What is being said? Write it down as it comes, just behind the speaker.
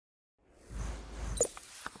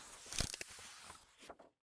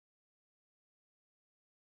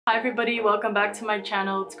Hi everybody, welcome back to my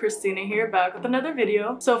channel. It's Christina here, back with another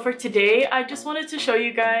video. So for today, I just wanted to show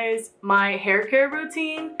you guys my hair care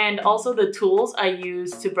routine and also the tools I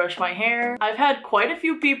use to brush my hair. I've had quite a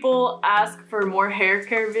few people ask for more hair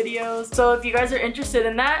care videos, so if you guys are interested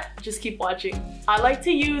in that, just keep watching. I like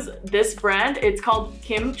to use this brand. It's called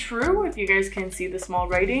Kimtrue, if you guys can see the small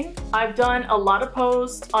writing. I've done a lot of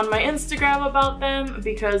posts on my Instagram about them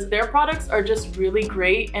because their products are just really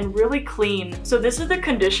great and really clean. So this is the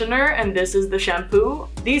conditioner and this is the shampoo.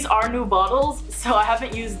 These are new bottles, so I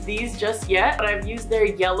haven't used these just yet, but I've used their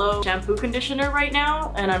yellow shampoo conditioner right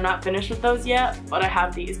now and I'm not finished with those yet, but I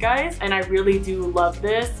have these guys and I really do love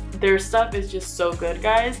this. Their stuff is just so good,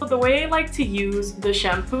 guys. So the way I like to use the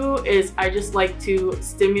shampoo is I just like to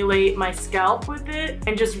stimulate my scalp with it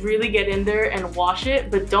and just really get in there and wash it,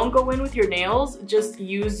 but don't go in with your nails. Just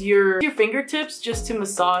use your fingertips just to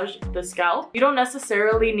massage the scalp. You don't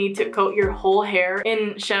necessarily need to coat your whole hair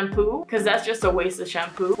in shampoo because that's just a waste of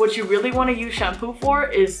shampoo. What you really want to use shampoo for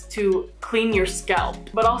is to clean your scalp,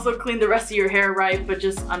 but also clean the rest of your hair, right? But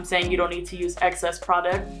just, I'm saying you don't need to use excess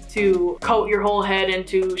product to coat your whole head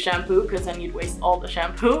into shampoo because then you'd waste all the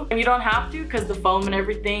shampoo. And you don't have to because the foam and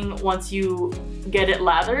everything, once you get it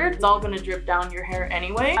lathered, it's all gonna drip down your hair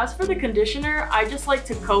anyway. As for the conditioner, I just like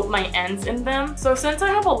to coat my ends in them. So since I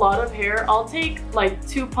have a lot of hair, I'll take like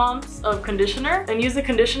 2 pumps of conditioner and use the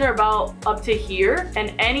conditioner about up to here,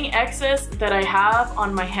 and any excess that I have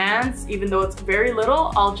on my hands, even though it's very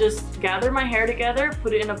little, I'll just gather my hair together,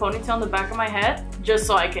 put it in a ponytail on the back of my head, just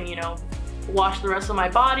so I can, you know, wash the rest of my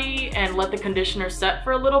body and let the conditioner set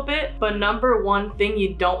for a little bit. But number one thing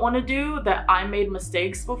you don't want to do, that I made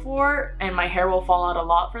mistakes before and my hair will fall out a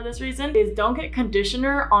lot for this reason, is don't get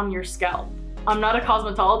conditioner on your scalp. I'm not a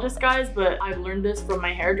cosmetologist, guys, but I've learned this from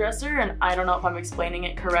my hairdresser and I don't know if I'm explaining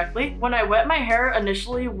it correctly. When I wet my hair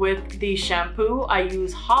initially with the shampoo, I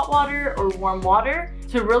use hot water or warm water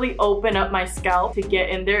to really open up my scalp to get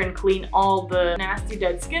in there and clean all the nasty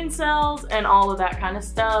dead skin cells and all of that kind of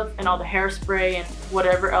stuff and all the hairspray and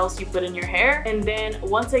whatever else you put in your hair. And then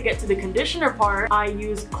once I get to the conditioner part, I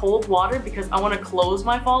use cold water because I want to close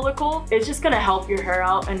my follicle. It's just gonna help your hair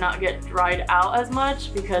out and not get dried out as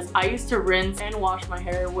much, because I used to rinse and wash my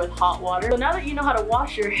hair with hot water. So now that you know how to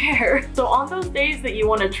wash your hair, so on those days that you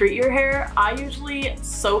want to treat your hair, I usually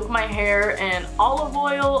soak my hair in olive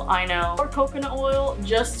oil, I know, or coconut oil,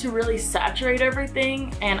 just to really saturate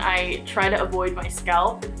everything. And I try to avoid my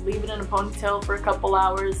scalp. Leave it in a ponytail for a couple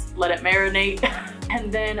hours, let it marinate,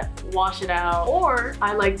 and then wash it out. Or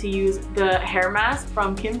I like to use the hair mask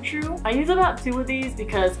from Kimtrue. I use about 2 of these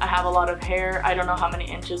because I have a lot of hair. I don't know how many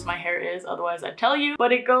inches my hair is, otherwise I'd tell you,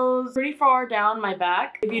 but it goes pretty far down my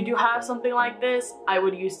back. If you do have something like this, I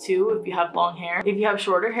would use 2 if you have long hair. If you have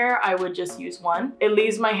shorter hair, I would just use 1. It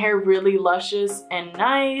leaves my hair really luscious and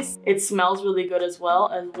nice. It smells really good as well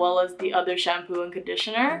as the other shampoo and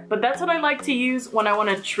conditioner. But that's what I like to use when I want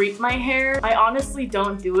to treat my hair. I honestly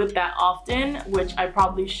don't do it that often, which I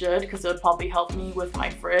probably should because it would probably help me with my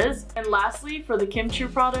frizz. And lastly, for the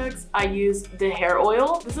Kimtrue products, I use the hair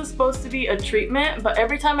oil. This is supposed to be a treatment, but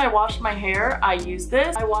every time I wash my hair, I use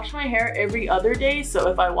this. I wash my hair every other day, so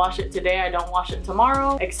if I wash it today, I don't wash it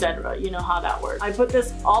tomorrow, etc. You know how that works. I put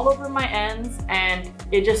this all over my ends and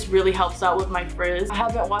it just really helps out with my frizz. I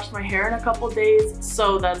haven't washed my hair in a couple days,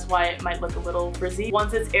 so that's why it might look a little frizzy.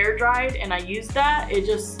 Once it's air dried and I use that, it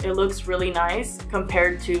looks really nice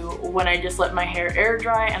compared to when I just let my hair air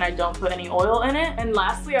dry and I don't put any oil in it. And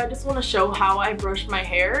lastly, I just want to show how I brush my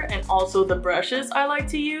hair and also the brushes I like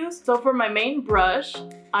to use. So for my main brush,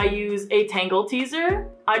 I use a tangle teaser.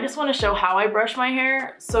 I just want to show how I brush my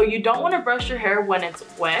hair. So you don't want to brush your hair when it's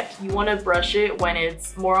wet. You want to brush it when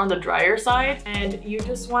it's more on the drier side. And you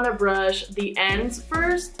just want to brush the ends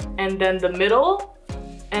first and then the middle.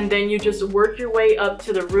 And then you just work your way up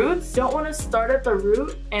to the roots. You don't want to start at the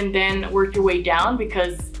root and then work your way down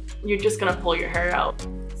because you're just going to pull your hair out.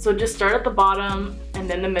 So just start at the bottom and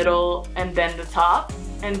then the middle and then the top.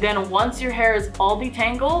 And then once your hair is all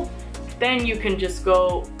detangled, then you can just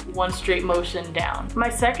go one straight motion down. My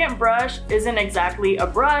second brush isn't exactly a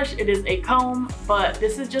brush, it is a comb, but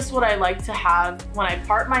this is just what I like to have when I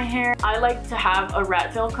part my hair. I like to have a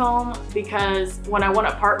rat tail comb because when I want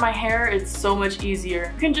to part my hair, it's so much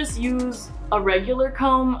easier. You can just use a regular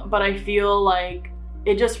comb, but I feel like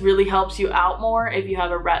it just really helps you out more if you have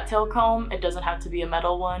a rat tail comb. It doesn't have to be a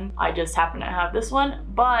metal one. I just happen to have this one,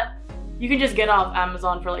 but you can just get it off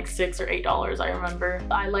Amazon for like $6 or $8, I remember.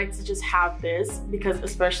 I like to just have this because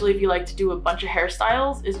especially if you like to do a bunch of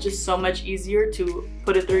hairstyles, it's just so much easier to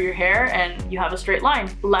put it through your hair and you have a straight line.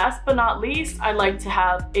 Last but not least, I like to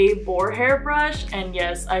have a boar hair brush. And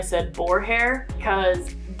yes, I said boar hair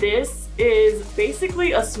because this is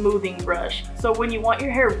basically a smoothing brush. So when you want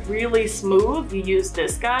your hair really smooth, you use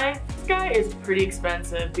this guy. This guy is pretty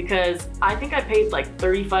expensive because I think I paid like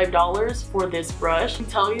 $35 for this brush. I can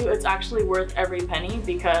tell you it's actually worth every penny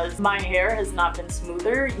because my hair has not been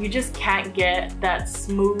smoother. You just can't get that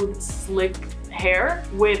smooth, slick hair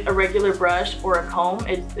with a regular brush or a comb.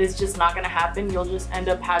 It's just not gonna happen. You'll just end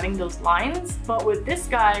up having those lines. But with this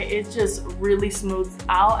guy, it just really smooths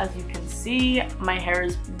out. As you can see, my hair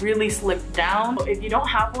is really slicked down. So if you don't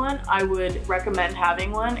have one, I would recommend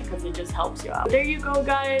having one because it just helps you out. There you go,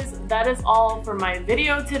 guys. That is all for my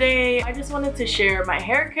video today. I just wanted to share my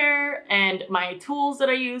hair care and my tools that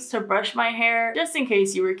I use to brush my hair, just in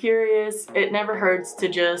case you were curious. It never hurts to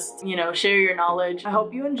just, you know, share your knowledge. I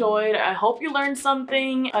hope you enjoyed. I hope you learned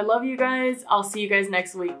something. I love you guys. I'll see you guys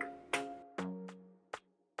next week.